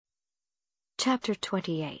Chapter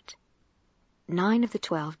 28. 9 of the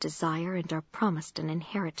 12 desire and are promised an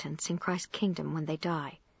inheritance in Christ's kingdom when they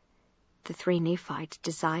die. The 3 Nephites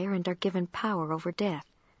desire and are given power over death,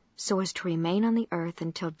 so as to remain on the earth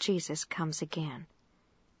until Jesus comes again.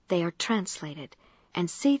 They are translated and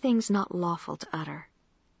see things not lawful to utter,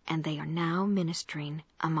 and they are now ministering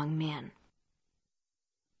among men.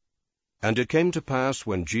 And it came to pass,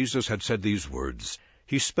 when Jesus had said these words,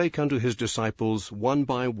 he spake unto his disciples one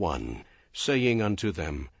by one, saying unto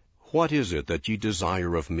them, What is it that ye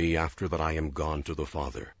desire of me after that I am gone to the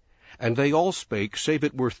Father? And they all spake, save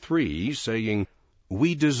it were 3, saying,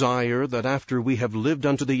 We desire that after we have lived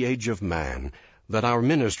unto the age of man, that our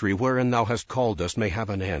ministry wherein thou hast called us may have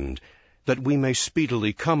an end, that we may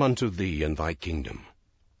speedily come unto thee in thy kingdom.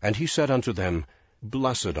 And he said unto them,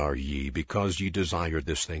 Blessed are ye, because ye desired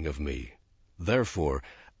this thing of me. Therefore,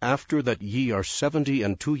 after that ye are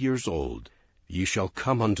 72 years old, ye shall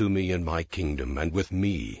come unto me in my kingdom, and with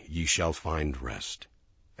me ye shall find rest.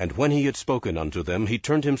 And when he had spoken unto them, he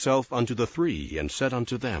turned himself unto the 3, and said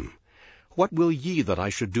unto them, What will ye that I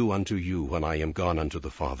should do unto you when I am gone unto the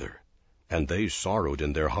Father? And they sorrowed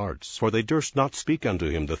in their hearts, for they durst not speak unto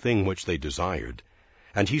him the thing which they desired.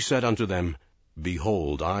 And he said unto them,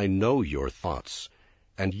 Behold, I know your thoughts,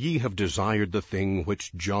 and ye have desired the thing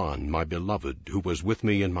which John, my beloved, who was with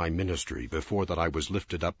me in my ministry before that I was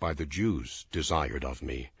lifted up by the Jews, desired of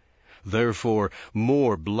me. Therefore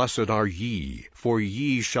more blessed are ye, for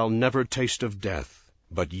ye shall never taste of death,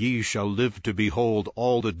 but ye shall live to behold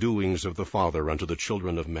all the doings of the Father unto the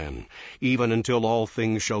children of men, even until all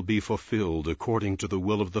things shall be fulfilled according to the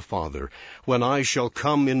will of the Father, when I shall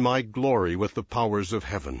come in my glory with the powers of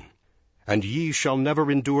heaven. And ye shall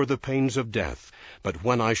never endure the pains of death, but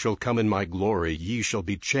when I shall come in my glory, ye shall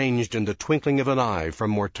be changed in the twinkling of an eye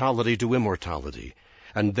from mortality to immortality,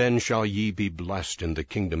 and then shall ye be blessed in the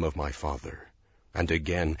kingdom of my Father. And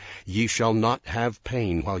again, ye shall not have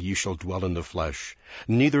pain while ye shall dwell in the flesh,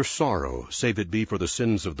 neither sorrow, save it be for the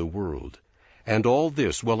sins of the world. And all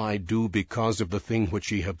this will I do because of the thing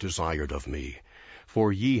which ye have desired of me.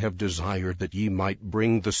 For ye have desired that ye might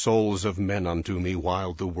bring the souls of men unto me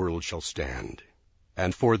while the world shall stand.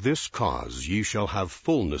 And for this cause ye shall have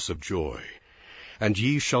fullness of joy. And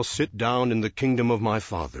ye shall sit down in the kingdom of my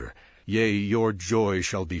Father. Yea, your joy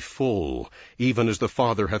shall be full, even as the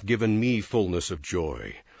Father hath given me fullness of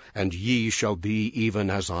joy. And ye shall be even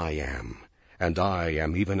as I am. And I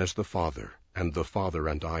am even as the Father, and the Father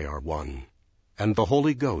and I are one. And the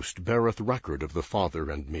Holy Ghost beareth record of the Father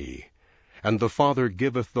and me. And the Father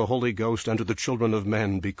giveth the Holy Ghost unto the children of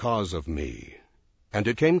men because of me. And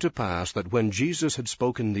it came to pass that when Jesus had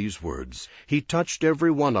spoken these words, he touched every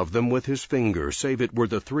one of them with his finger, save it were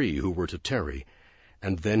the 3 who were to tarry.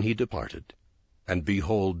 And then he departed. And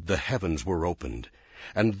behold, the heavens were opened,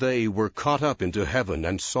 and they were caught up into heaven,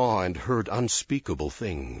 and saw and heard unspeakable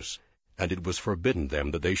things. And it was forbidden them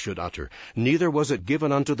that they should utter, neither was it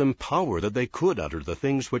given unto them power that they could utter the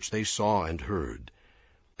things which they saw and heard.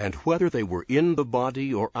 And whether they were in the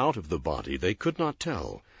body or out of the body, they could not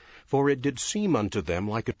tell, for it did seem unto them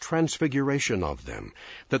like a transfiguration of them,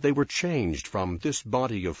 that they were changed from this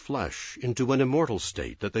body of flesh into an immortal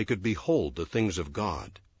state, that they could behold the things of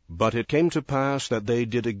God. But it came to pass that they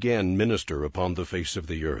did again minister upon the face of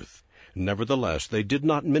the earth. Nevertheless, they did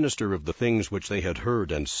not minister of the things which they had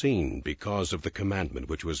heard and seen, because of the commandment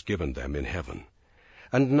which was given them in heaven.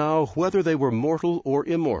 And now, whether they were mortal or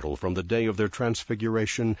immortal from the day of their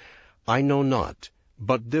transfiguration, I know not,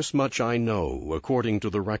 but this much I know, according to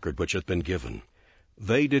the record which hath been given.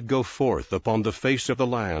 They did go forth upon the face of the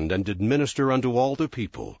land, and did minister unto all the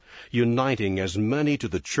people, uniting as many to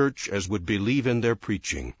the church as would believe in their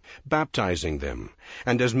preaching, baptizing them,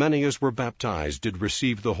 and as many as were baptized did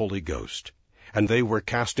receive the Holy Ghost. And they were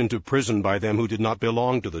cast into prison by them who did not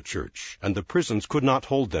belong to the church, and the prisons could not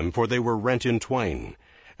hold them, for they were rent in twain.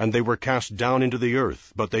 And they were cast down into the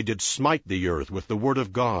earth, but they did smite the earth with the word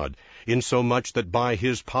of God, insomuch that by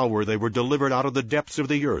his power they were delivered out of the depths of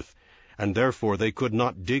the earth, and therefore they could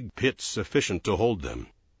not dig pits sufficient to hold them.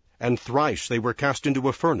 And thrice they were cast into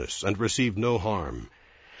a furnace, and received no harm.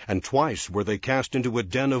 And twice were they cast into a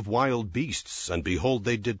den of wild beasts, and behold,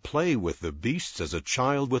 they did play with the beasts as a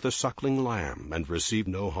child with a suckling lamb, and received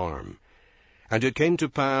no harm. And it came to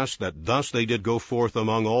pass that thus they did go forth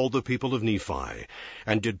among all the people of Nephi,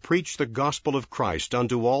 and did preach the gospel of Christ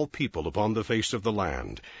unto all people upon the face of the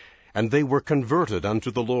land. And they were converted unto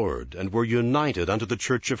the Lord, and were united unto the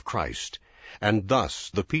church of Christ. And thus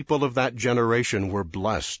the people of that generation were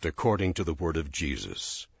blessed according to the word of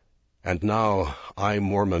Jesus. And now I,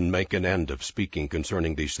 Mormon, make an end of speaking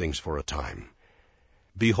concerning these things for a time.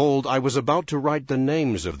 Behold, I was about to write the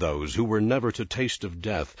names of those who were never to taste of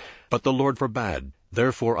death, but the Lord forbade.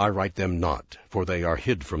 Therefore I write them not, for they are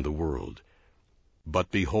hid from the world.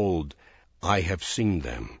 But behold, I have seen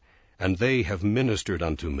them, and they have ministered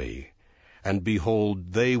unto me. And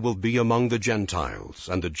behold, they will be among the Gentiles,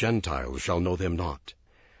 and the Gentiles shall know them not.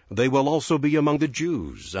 They will also be among the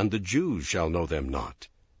Jews, and the Jews shall know them not.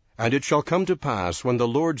 And it shall come to pass, when the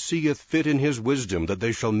Lord seeth fit in his wisdom, that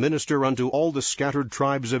they shall minister unto all the scattered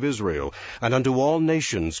tribes of Israel, and unto all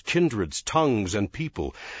nations, kindreds, tongues, and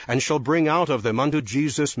people, and shall bring out of them unto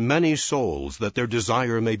Jesus many souls, that their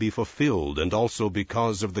desire may be fulfilled, and also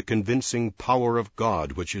because of the convincing power of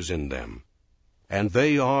God which is in them. And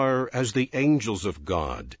they are as the angels of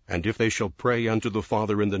God, and if they shall pray unto the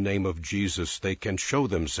Father in the name of Jesus, they can show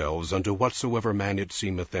themselves unto whatsoever man it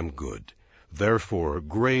seemeth them good. Therefore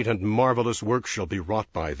great and marvelous works shall be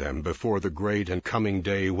wrought by them before the great and coming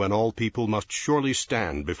day, when all people must surely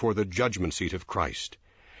stand before the judgment seat of Christ.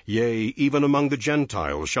 Yea, even among the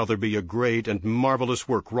Gentiles shall there be a great and marvelous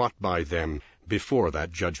work wrought by them before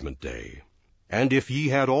that judgment day. And if ye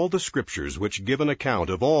had all the Scriptures which give an account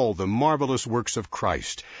of all the marvelous works of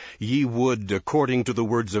Christ, ye would, according to the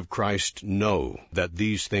words of Christ, know that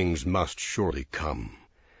these things must surely come.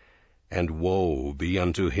 And woe be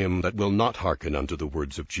unto him that will not hearken unto the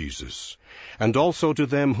words of Jesus, and also to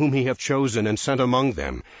them whom he hath chosen and sent among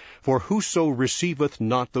them. For whoso receiveth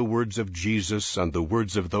not the words of Jesus and the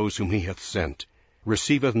words of those whom he hath sent,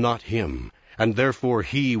 receiveth not him, and therefore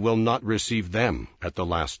he will not receive them at the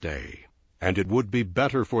last day. And it would be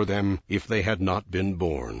better for them if they had not been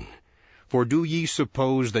born. For do ye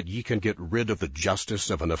suppose that ye can get rid of the justice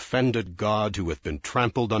of an offended God, who hath been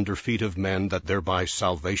trampled under feet of men, that thereby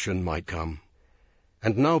salvation might come?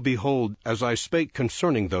 And now behold, as I spake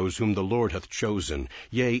concerning those whom the Lord hath chosen,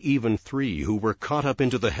 yea, even 3 who were caught up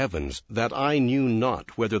into the heavens, that I knew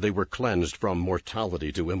not whether they were cleansed from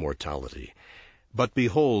mortality to immortality. But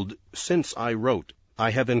behold, since I wrote,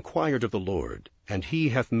 I have inquired of the Lord, and he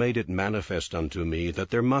hath made it manifest unto me that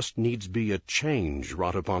there must needs be a change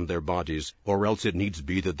wrought upon their bodies, or else it needs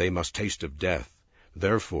be that they must taste of death.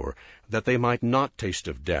 Therefore, that they might not taste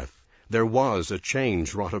of death, there was a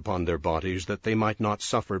change wrought upon their bodies, that they might not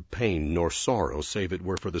suffer pain nor sorrow, save it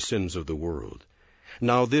were for the sins of the world.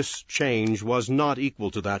 Now this change was not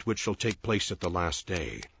equal to that which shall take place at the last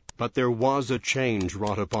day. But there was a change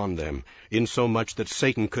wrought upon them, insomuch that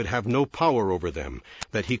Satan could have no power over them,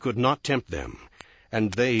 that he could not tempt them.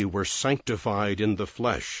 And they were sanctified in the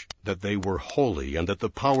flesh, that they were holy, and that the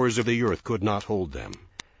powers of the earth could not hold them.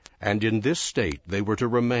 And in this state they were to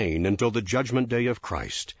remain until the judgment day of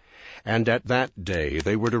Christ. And at that day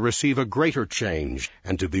they were to receive a greater change,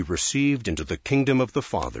 and to be received into the kingdom of the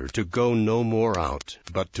Father, to go no more out,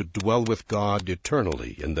 but to dwell with God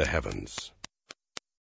eternally in the heavens.